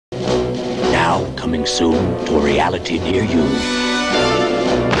Now coming soon to a reality near you.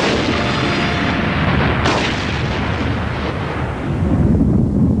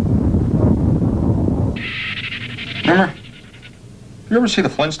 Remember? You ever see the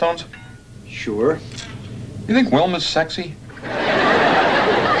Flintstones? Sure. You think Wilma's sexy?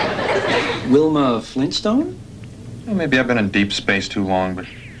 Wilma Flintstone? Well, maybe I've been in deep space too long, but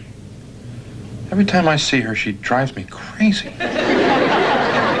every time I see her, she drives me crazy.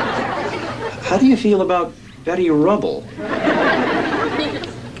 How do you feel about Betty Rubble?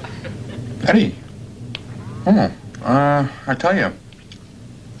 Betty? Oh, I tell you,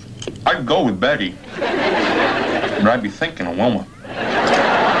 I'd go with Betty, but I'd be thinking of Wilma.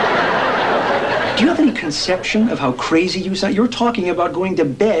 Do you have any conception of how crazy you sound? You're talking about going to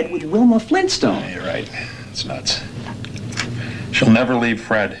bed with Wilma Flintstone. Yeah, you're right. It's nuts. She'll never leave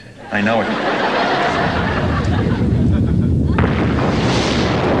Fred. I know it.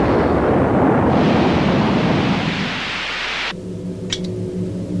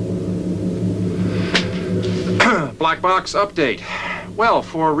 Black box update. Well,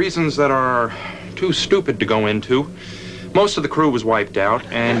 for reasons that are too stupid to go into, most of the crew was wiped out,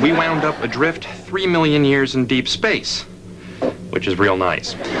 and we wound up adrift 3 million years in deep space, which is real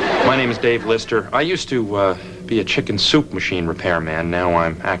nice. My name is Dave Lister. I used to be a chicken soup machine repairman. Now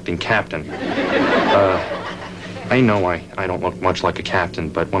I'm acting captain. I know I don't look much like a captain,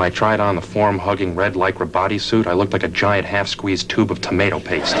 but when I tried on the form-hugging red lycra bodysuit, I looked like a giant half-squeezed tube of tomato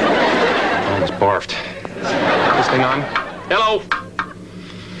paste. I almost barfed. This thing on? Hello?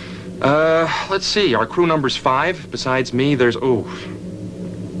 Let's see. Our crew number's 5. Besides me, there's,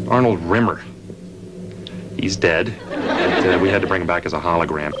 Arnold Rimmer. He's dead. But, we had to bring him back as a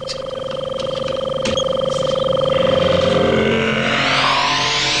hologram.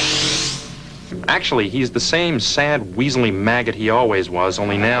 Actually, he's the same sad, weaselly maggot he always was,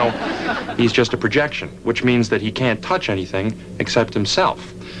 only now he's just a projection, which means that he can't touch anything except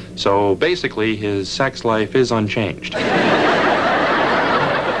himself. So basically, his sex life is unchanged. I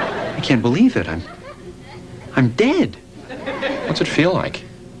can't believe it. I'm dead. What's it feel like?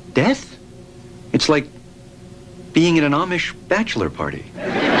 Death? It's like being at an Amish bachelor party.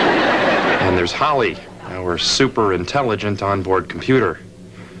 And there's Holly, our super intelligent onboard computer.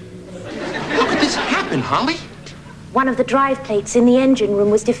 How could this happen, Holly? One of the drive plates in the engine room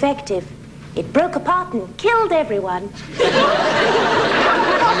was defective. It broke apart and killed everyone.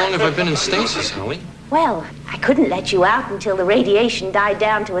 How long have I been in stasis, Holly? Well, I couldn't let you out until the radiation died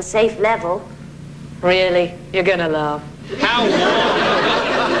down to a safe level. Really? You're gonna laugh. How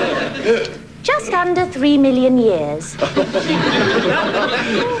long? Just under 3 million years.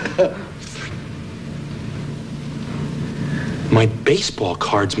 My baseball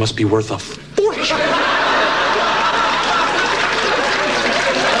cards must be worth a fortune.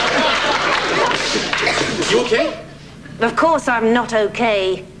 You okay? Of course I'm not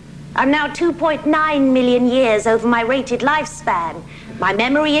okay. I'm now 2.9 million years over my rated lifespan. My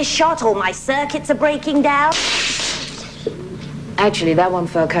memory is shot, all my circuits are breaking down. Actually, that one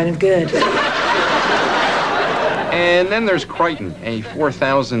felt kind of good. And then there's Crichton, a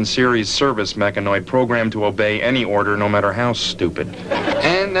 4000 series service mechanoid programmed to obey any order, no matter how stupid.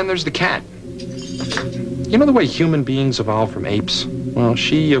 And then there's the cat. You know the way human beings evolved from apes? Well,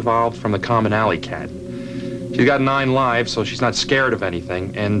 she evolved from the common alley cat. She's got 9 lives, so she's not scared of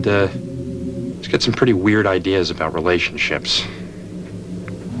anything, and she's got some pretty weird ideas about relationships.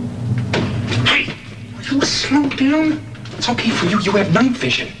 Hey, will you slow down? It's okay for you. You have night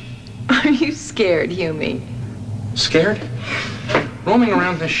vision. Are you scared, Hughie? Scared? Roaming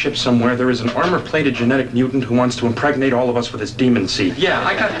around this ship somewhere, there is an armor-plated genetic mutant who wants to impregnate all of us with his demon seed. Yeah,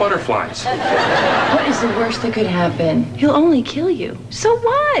 I got butterflies. What is the worst that could happen? He'll only kill you. So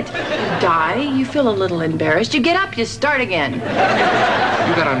what? You die, you feel a little embarrassed, you get up, you start again. You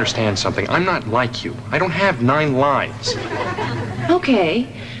gotta understand something. I'm not like you. I don't have 9 lives. Okay.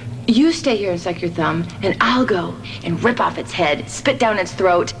 You stay here and suck your thumb, and I'll go and rip off its head, spit down its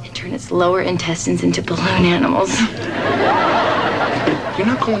throat, and turn its lower intestines into balloon animals. You're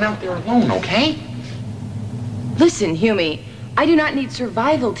not going out there alone, okay? Listen, Hughie, I do not need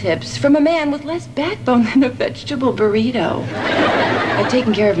survival tips from a man with less backbone than a vegetable burrito. I've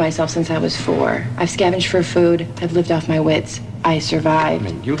taken care of myself since I was 4. I've scavenged for food. I've lived off my wits. I survived.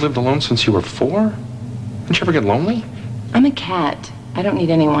 I mean, you lived alone since you were 4? Didn't you ever get lonely? I'm a cat. I don't need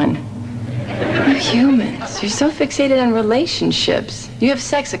anyone. You humans, you're so fixated on relationships. You have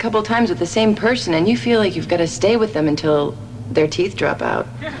sex a couple times with the same person and you feel like you've got to stay with them until their teeth drop out.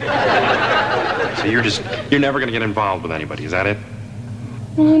 So you're never going to get involved with anybody, is that it?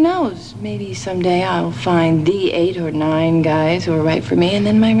 Well, who knows? Maybe someday I'll find the 8 or 9 guys who are right for me, and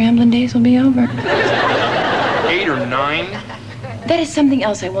then my rambling days will be over. 8 or 9? That is something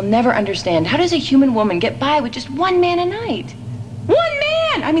else I will never understand. How does a human woman get by with just one man a night? One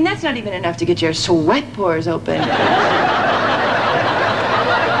man! I mean, that's not even enough to get your sweat pores open.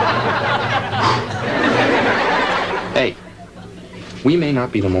 Hey, we may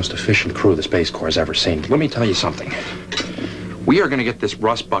not be the most efficient crew the Space Corps has ever seen, but let me tell you something. We are going to get this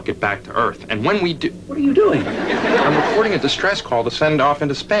rust bucket back to Earth, and when we do... What are you doing? I'm recording a distress call to send off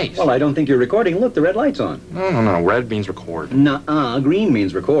into space. Well, I don't think you're recording. Look, the red light's on. No. Red means record. Nuh-uh. Green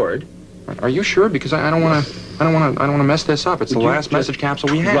means record. Are you sure? Because I don't want to mess this up. It's the last message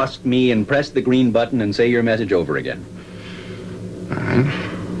capsule we have. Trust me and press the green button and say your message over again. All right.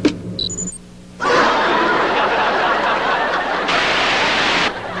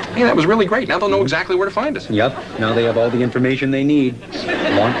 Hey, that was really great. Now they'll know exactly where to find us. Yep. Now they have all the information they need.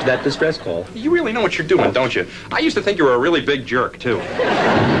 Launch that distress call. You really know what you're doing, don't you? I used to think you were a really big jerk, too.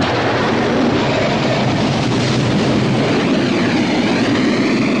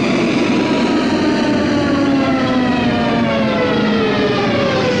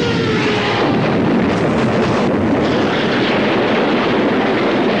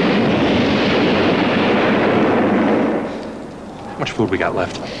 How much food we got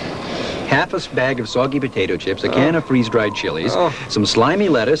left? Half a bag of soggy potato chips, a can of freeze-dried chilies, some slimy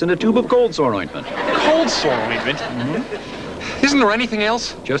lettuce, and a tube of cold sore ointment. Cold sore ointment? Isn't there anything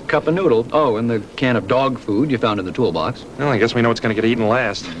else? Just cup of noodle. Oh, and the can of dog food you found in the toolbox. Well, I guess we know what's going to get eaten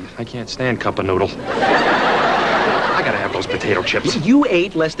last. I can't stand cup of noodle. I gotta have those potato chips. You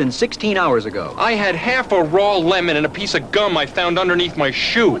ate less than 16 hours ago. I had half a raw lemon and a piece of gum I found underneath my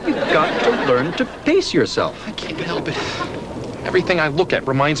shoe. You've got to learn to pace yourself. I can't help it. Everything I look at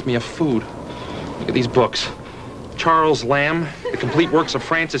reminds me of food. Look at these books. Charles Lamb, The Complete Works of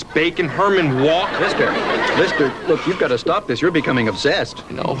Francis Bacon, Herman Walk. Mister, look, you've got to stop this. You're becoming obsessed.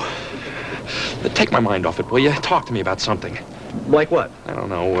 No. Take my mind off it, will you? Talk to me about something. Like what? I don't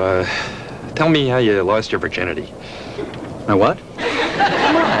know, tell me how you lost your virginity. My what?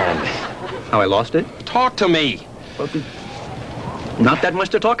 Come on. How I lost it? Talk to me. Well, not that much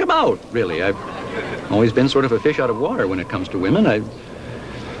to talk about, really. I've always been sort of a fish out of water when it comes to women. I'm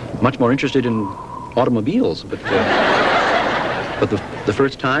much more interested in automobiles, but the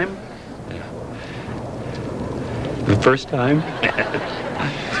first time? The first time?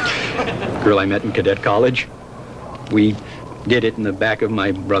 Girl I met in cadet college. We did it in the back of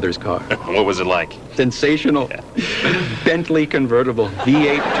my brother's car. What was it like? Sensational. Bentley convertible,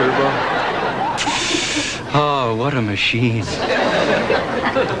 V8 turbo. Oh, what a machine.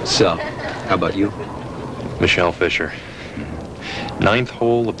 So, how about you? Michelle Fisher. 9th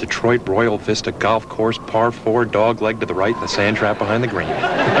hole of Detroit Royal Vista Golf Course, par 4, dog leg to the right, and the sand trap behind the green.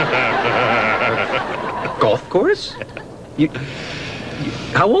 Golf course?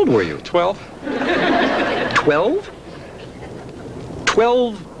 How old were you? 12. 12?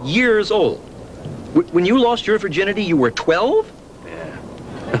 12 years old. When you lost your virginity, you were 12?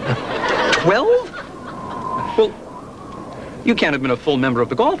 Yeah. 12? Well, you can't have been a full member of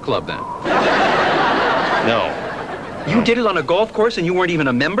the golf club then. No. You did it on a golf course and you weren't even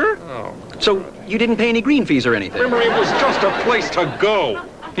a member? Oh. So you didn't pay any green fees or anything? Remember, it was just a place to go.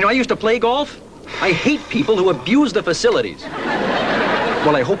 You know, I used to play golf. I hate people who abuse the facilities.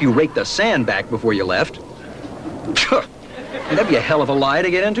 Well, I hope you raked the sand back before you left. That'd be a hell of a lie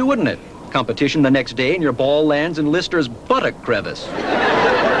to get into, wouldn't it? Competition the next day and your ball lands in Lister's buttock crevice.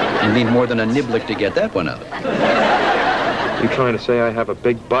 You need more than a niblick to get that one out. You trying to say I have a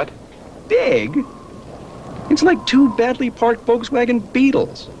big butt? Big? It's like 2 badly parked Volkswagen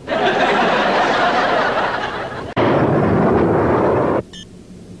Beetles.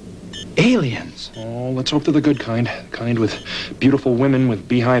 Aliens. Oh, let's hope they're the good kind. The kind with beautiful women with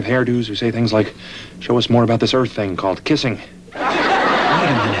beehive hairdos who say things like, show us more about this Earth thing called kissing. Wait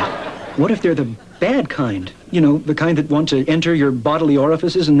a minute. What if they're the bad kind? You know, the kind that want to enter your bodily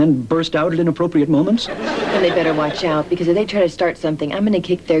orifices and then burst out at inappropriate moments? And they better watch out, because if they try to start something, I'm going to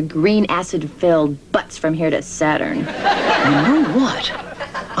kick their green acid-filled butts from here to Saturn. You know what?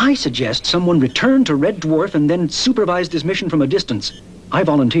 I suggest someone return to Red Dwarf and then supervise this mission from a distance. I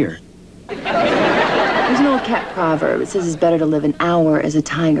volunteer. There's an old cat proverb. It says it's better to live an hour as a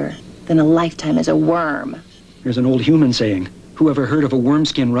tiger than a lifetime as a worm. There's an old human saying, who ever heard of a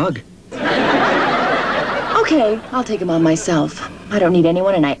wormskin rug? Okay, I'll take him on myself. I don't need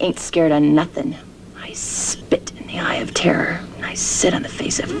anyone, and I ain't scared of nothing. I spit in the eye of terror, and I sit on the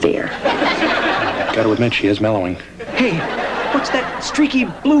face of fear. Got to admit, she is mellowing. Hey, what's that streaky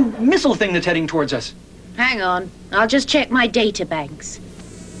blue missile thing that's heading towards us? Hang on. I'll just check my data banks.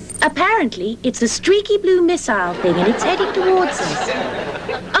 Apparently, it's a streaky blue missile thing, and it's heading towards us.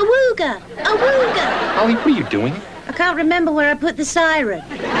 Awooga! Awooga! Holly, what are you doing? I can't remember where I put the siren.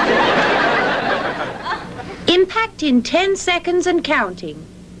 Impact in 10 seconds and counting.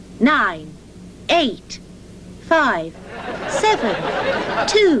 9, 8, 5, 7,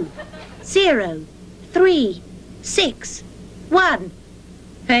 2, 0, 3, 6, 1.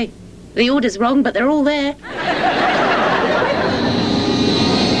 Hey, the order's wrong, but they're all there.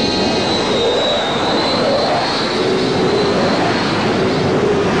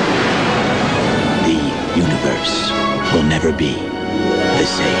 The universe will never be the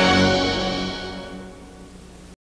same.